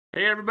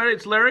Hey everybody,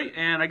 it's Larry,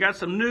 and I got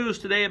some news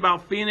today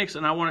about Phoenix,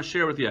 and I want to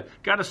share with you.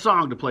 Got a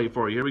song to play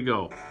for you. Here we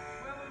go.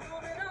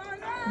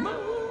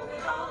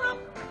 Moving on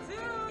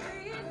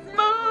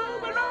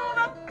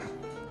up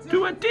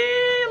to a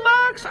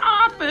deluxe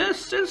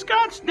office in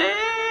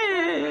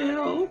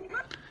Scottsdale.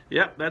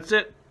 Yep, that's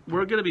it.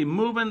 We're going to be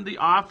moving the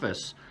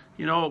office.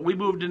 You know, we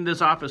moved in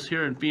this office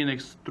here in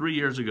Phoenix 3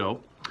 years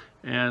ago,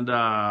 and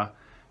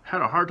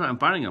had a hard time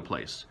finding a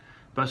place.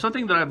 But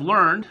something that I've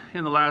learned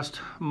in the last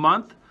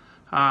month,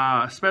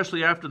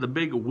 especially after the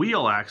big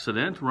wheel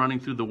accident running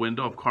through the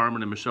window of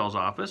Carmen and Michelle's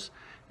office,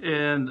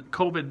 and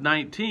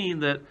COVID-19,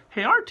 that,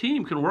 hey, our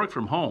team can work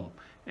from home.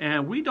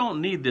 And we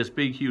don't need this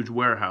big, huge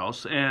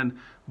warehouse. And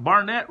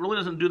Barnett really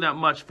doesn't do that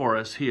much for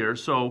us here.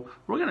 So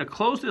we're going to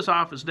close this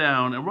office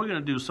down, and we're going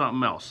to do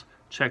something else.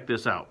 Check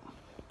this out.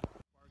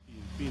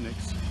 In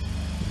Phoenix,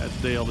 that's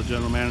Dale, the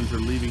general manager,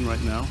 leaving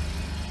right now.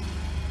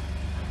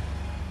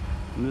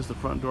 And this is the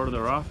front door to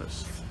their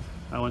office.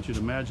 I want you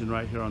to imagine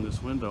right here on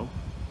this window,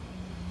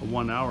 a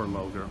 1 hour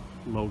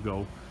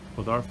logo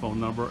with our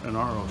phone number and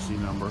our OC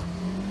number.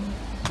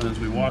 And as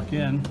we walk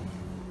in,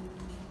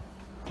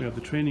 we have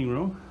the training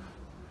room,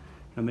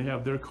 and they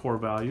have their core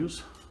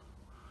values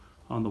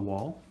on the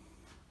wall,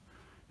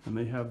 and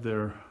they have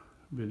their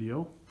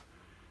video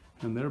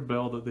and their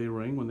bell that they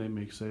ring when they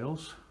make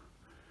sales.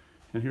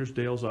 And here's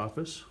Dale's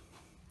office,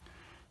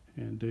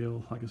 and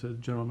Dale, like I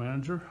said, general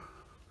manager,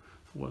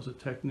 was a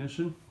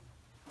technician.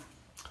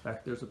 In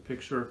fact, there's a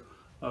picture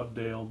of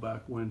Dale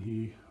back when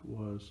he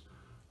was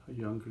a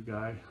younger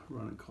guy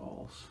running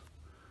calls.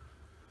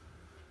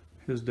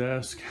 His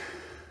desk,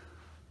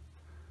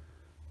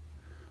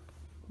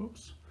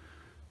 oops,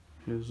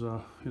 his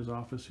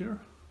office here.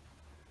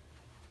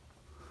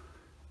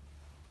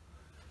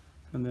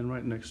 And then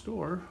right next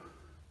door,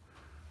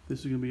 this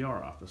is gonna be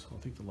our office. I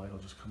think the light will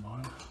just come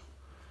on.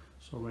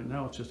 So right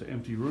now it's just an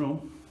empty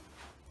room.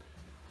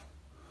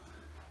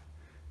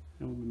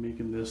 And we'll be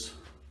making this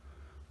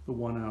the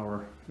 1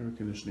 hour air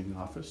conditioning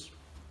office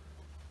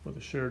with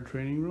a shared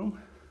training room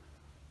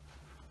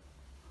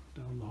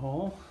down the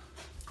hall,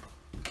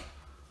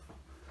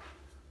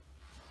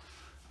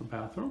 a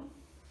bathroom,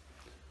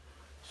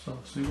 so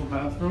a single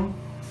bathroom,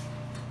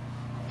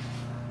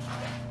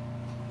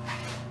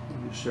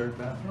 and a shared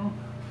bathroom.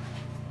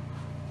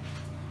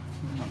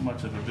 Not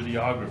much of a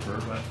videographer,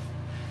 but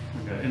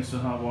we've got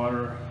instant hot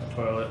water, a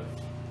toilet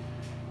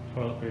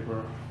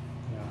paper,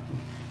 yeah.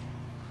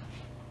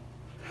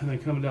 And then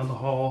coming down the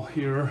hall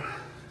here,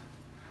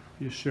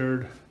 you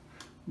shared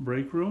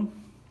break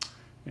room,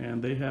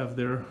 and they have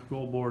their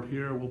goal board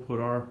here. We'll put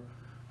our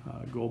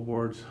goal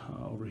boards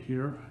over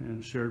here,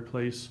 and shared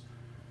place,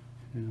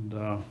 and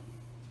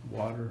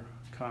water,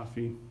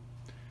 coffee,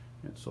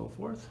 and so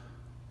forth.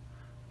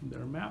 And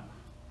their map.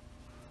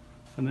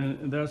 And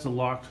then there's a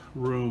locked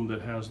room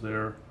that has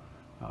their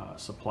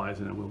supplies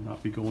in it. We'll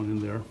not be going in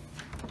there.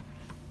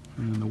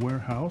 And then the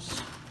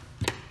warehouse.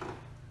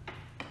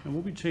 And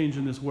we'll be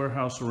changing this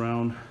warehouse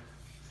around,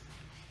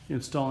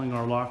 installing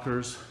our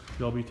lockers.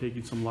 They'll be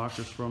taking some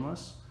lockers from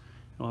us.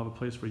 We'll have a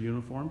place for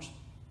uniforms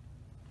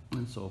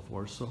and so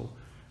forth. So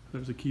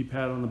there's a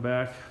keypad on the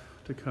back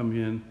to come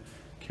in,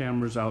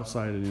 cameras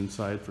outside and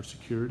inside for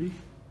security.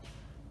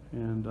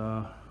 And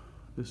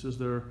this is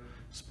their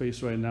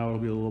space right now. It'll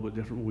be a little bit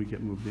different when we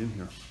get moved in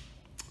here.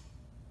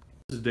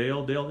 This is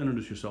Dale. Dale,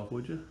 introduce yourself,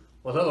 would you?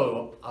 Well,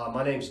 hello.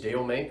 My name's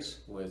Dale Makes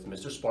with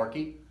Mr.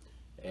 Sparky.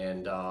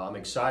 And I'm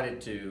excited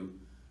to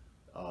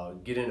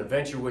get in a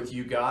venture with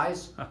you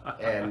guys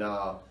and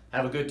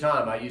have a good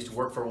time. I used to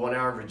work for 1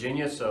 Hour in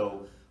Virginia,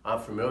 so I'm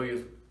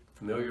familiar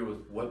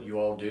with what you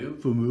all do.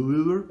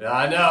 Familiar?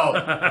 I know.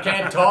 I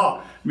can't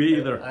talk. Me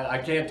either. I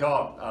can't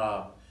talk.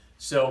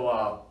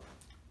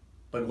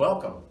 But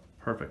welcome.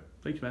 Perfect.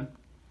 Thanks, man.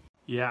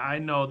 Yeah, I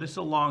know this is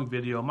a long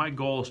video. My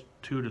goal is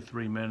 2 to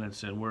 3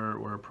 minutes, and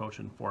we're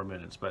approaching 4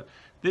 minutes. But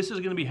this is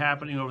going to be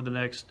happening over the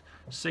next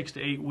 6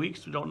 to 8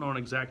 weeks. We don't know an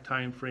exact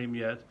time frame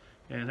yet,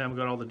 and haven't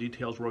got all the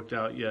details worked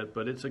out yet.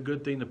 But it's a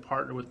good thing to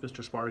partner with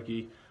Mr.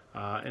 Sparky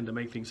and to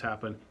make things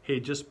happen. Hey,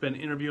 just been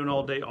interviewing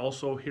all day,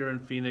 also here in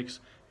Phoenix,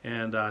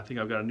 and I think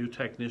I've got a new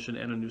technician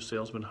and a new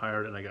salesman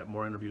hired, and I got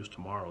more interviews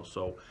tomorrow.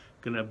 So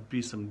going to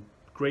be some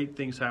great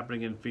things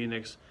happening in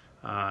Phoenix.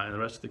 And the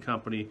rest of the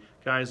company.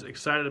 Guys,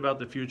 excited about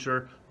the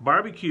future.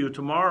 Barbecue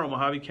tomorrow,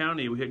 Mojave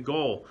County. We hit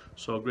goal.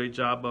 So great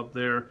job up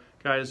there.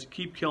 Guys,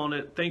 keep killing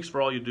it. Thanks for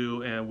all you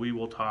do, and we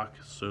will talk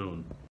soon.